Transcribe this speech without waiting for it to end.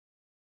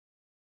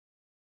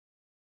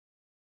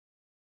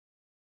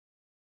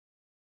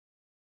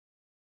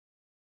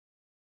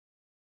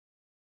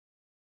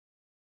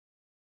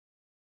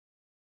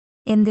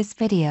In this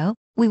video,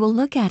 we will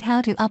look at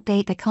how to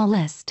update the call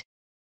list.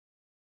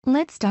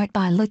 Let's start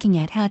by looking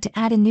at how to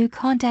add a new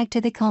contact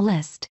to the call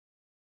list.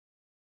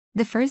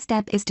 The first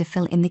step is to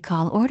fill in the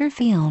call order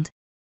field.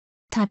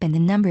 Type in the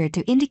number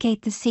to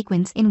indicate the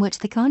sequence in which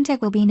the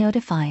contact will be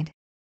notified.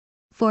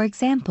 For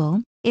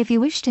example, if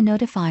you wish to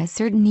notify a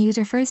certain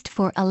user first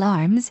for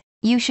alarms,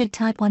 you should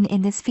type 1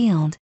 in this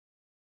field.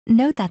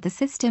 Note that the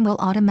system will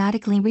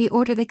automatically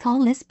reorder the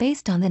call list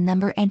based on the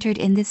number entered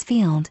in this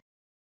field.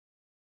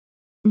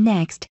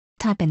 Next,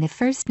 type in the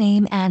first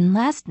name and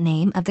last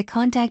name of the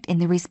contact in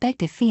the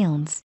respective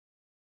fields.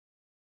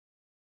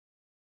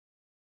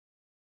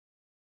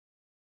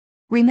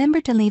 Remember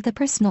to leave the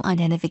personal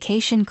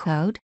identification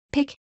code,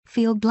 PIC,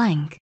 field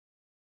blank.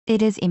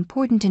 It is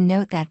important to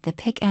note that the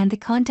PIC and the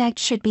contact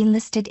should be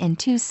listed in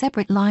 2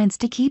 separate lines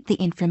to keep the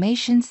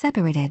information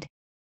separated.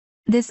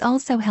 This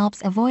also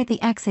helps avoid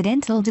the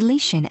accidental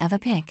deletion of a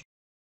PIC.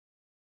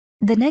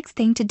 The next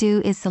thing to do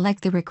is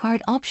select the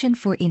required option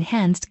for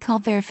Enhanced Call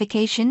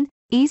Verification,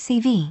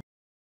 ECV.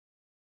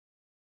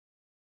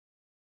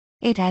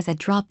 It has a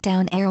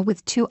drop-down arrow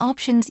with 2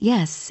 options,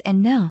 yes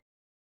and no.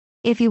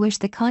 If you wish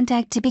the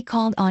contact to be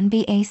called on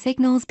BA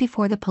signals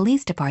before the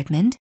police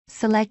department,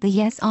 select the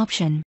yes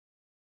option.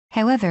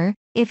 However,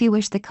 if you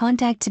wish the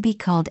contact to be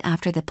called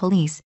after the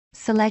police,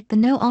 select the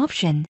no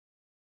option.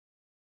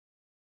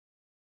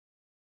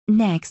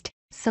 Next,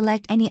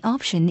 select any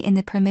option in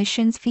the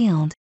permissions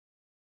field.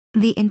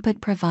 The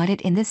input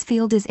provided in this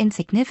field is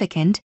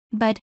insignificant,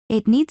 but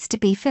it needs to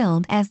be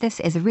filled as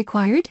this is a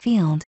required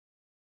field.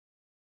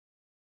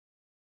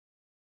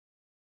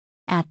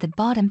 At the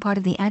bottom part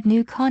of the Add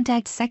New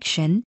Contact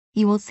section,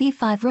 you will see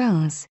 5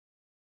 rows.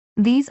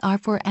 These are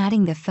for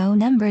adding the phone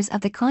numbers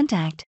of the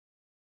contact.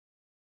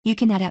 You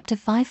can add up to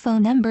 5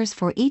 phone numbers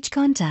for each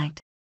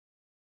contact.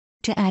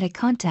 To add a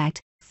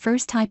contact,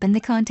 first type in the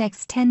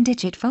contact's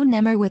 10-digit phone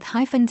number with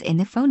hyphens in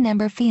the phone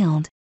number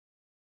field.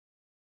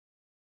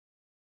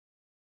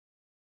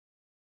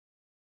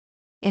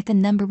 If the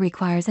number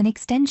requires an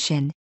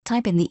extension,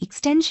 type in the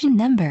extension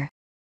number.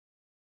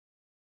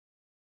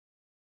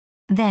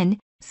 Then,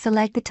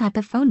 select the type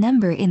of phone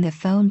number in the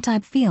phone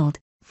type field,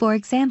 for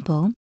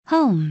example,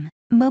 home,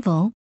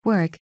 mobile,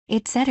 work,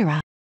 etc.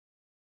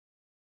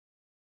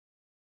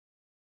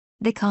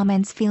 The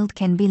comments field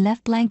can be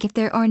left blank if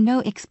there are no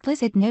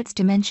explicit notes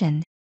to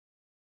mention.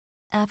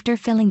 After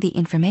filling the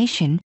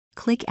information,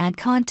 click Add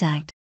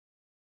Contact.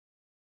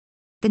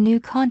 The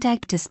new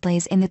contact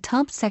displays in the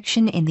top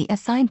section in the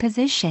assigned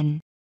position.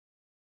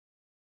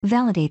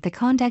 Validate the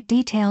contact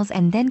details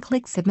and then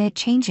click Submit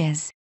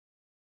Changes.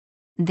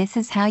 This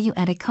is how you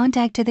add a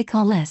contact to the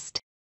call list.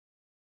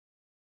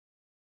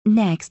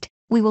 Next,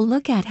 we will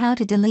look at how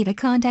to delete a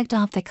contact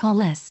off the call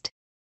list.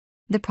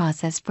 The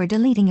process for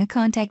deleting a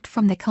contact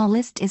from the call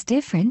list is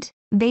different,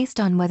 based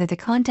on whether the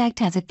contact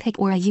has a PIC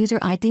or a user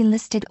ID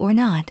listed or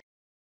not.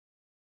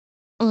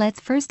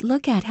 Let's first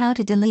look at how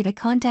to delete a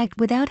contact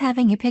without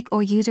having a PIC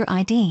or user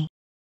ID.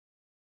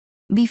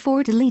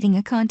 Before deleting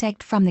a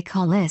contact from the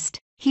call list,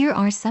 here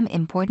are some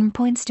important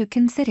points to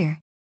consider.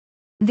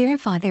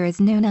 Verify there is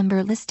no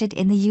number listed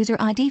in the user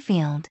ID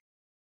field.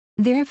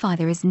 Verify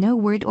there is no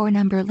word or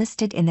number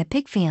listed in the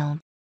PIC field.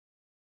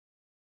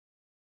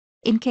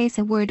 In case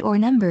a word or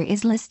number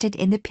is listed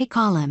in the PIC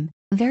column,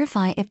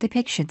 verify if the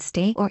PIC should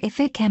stay or if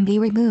it can be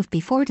removed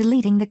before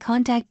deleting the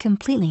contact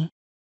completely.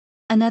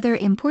 Another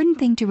important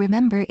thing to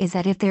remember is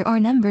that if there are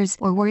numbers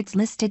or words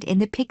listed in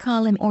the PIC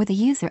column or the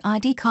user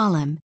ID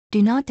column,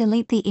 do not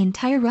delete the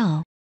entire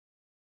row.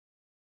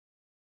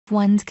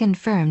 Once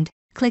confirmed,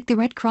 click the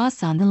red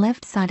cross on the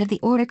left side of the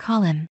order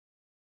column.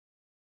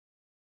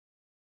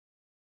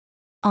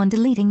 On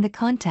deleting the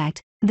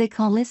contact, the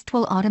call list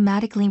will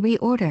automatically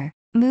reorder,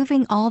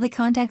 moving all the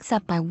contacts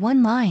up by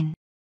 1 line.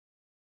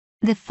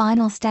 The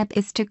final step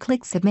is to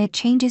click Submit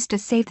Changes to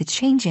save the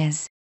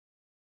changes.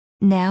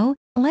 Now,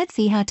 let's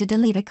see how to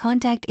delete a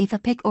contact if a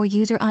PIC or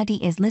user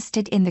ID is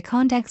listed in the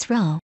contacts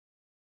row.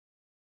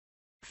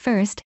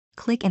 First,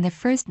 click in the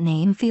first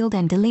name field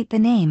and delete the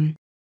name.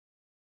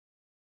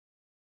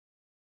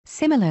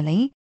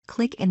 Similarly,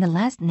 click in the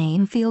last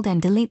name field and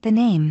delete the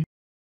name.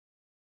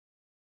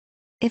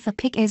 If a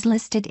PIC is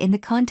listed in the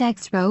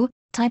contacts row,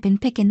 type in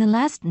PIC in the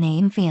last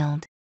name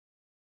field.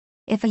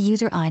 If a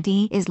user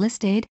ID is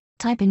listed,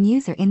 type in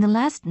user in the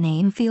last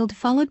name field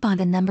followed by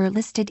the number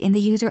listed in the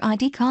user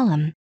ID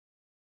column.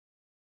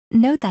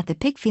 Note that the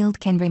PIC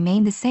field can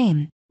remain the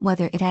same,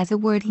 whether it has a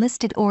word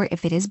listed or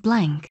if it is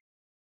blank.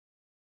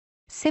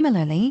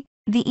 Similarly,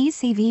 the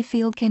ECV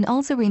field can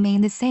also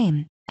remain the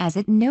same, as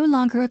it no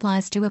longer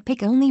applies to a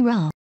PIC-only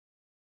row.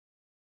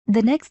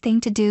 The next thing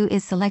to do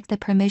is select the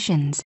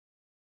permissions.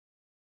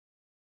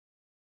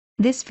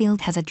 This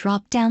field has a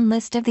drop-down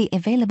list of the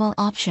available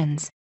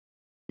options.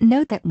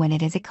 Note that when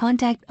it is a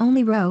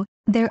contact-only row,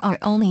 there are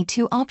only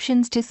 2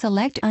 options to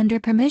select under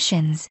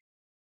permissions.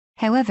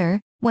 However,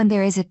 when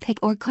there is a PIC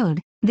or code,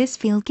 this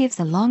field gives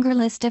a longer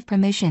list of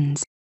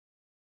permissions.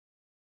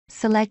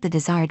 Select the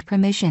desired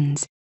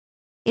permissions.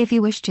 If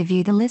you wish to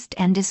view the list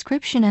and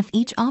description of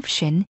each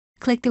option,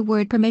 click the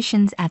word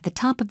permissions at the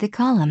top of the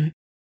column.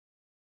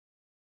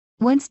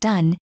 Once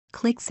done,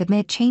 click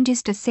Submit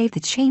Changes to save the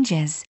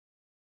changes.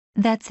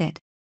 That's it.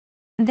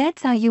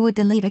 That's how you would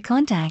delete a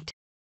contact.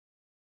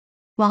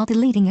 While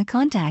deleting a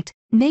contact,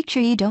 make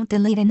sure you don't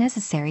delete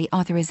unnecessary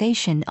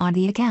authorization on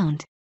the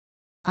account.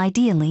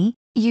 Ideally,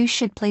 you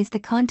should place the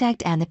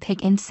contact and the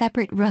pic in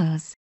separate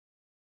rows.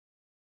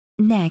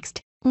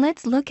 Next,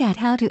 let's look at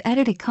how to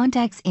edit a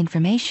contact's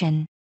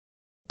information.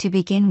 To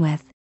begin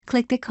with,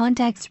 click the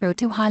Contacts row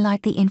to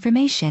highlight the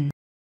information.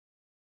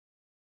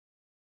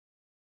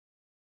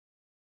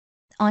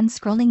 On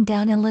scrolling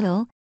down a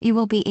little, you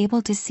will be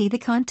able to see the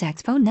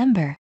contact's phone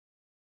number.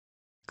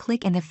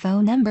 Click in the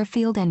phone number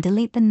field and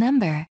delete the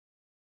number.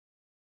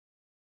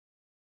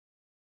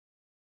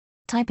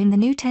 Type in the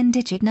new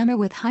 10-digit number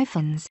with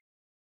hyphens.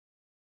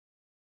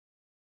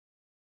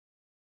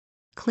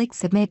 Click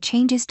Submit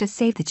Changes to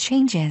save the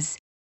changes.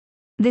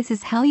 This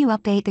is how you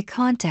update the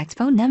contact's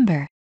phone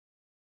number.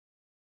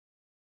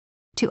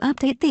 To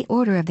update the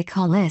order of the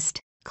call list,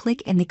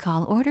 click in the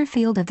call order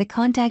field of the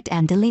contact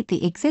and delete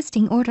the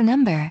existing order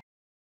number.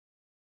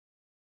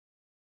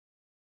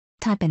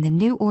 Type in the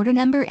new order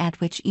number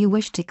at which you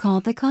wish to call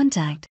the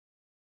contact.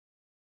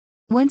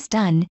 Once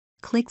done,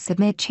 click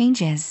Submit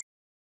Changes.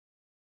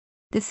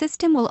 The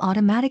system will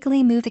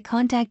automatically move the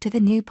contact to the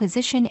new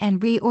position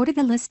and reorder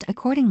the list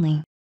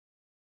accordingly.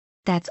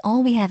 That's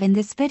all we have in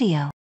this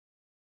video.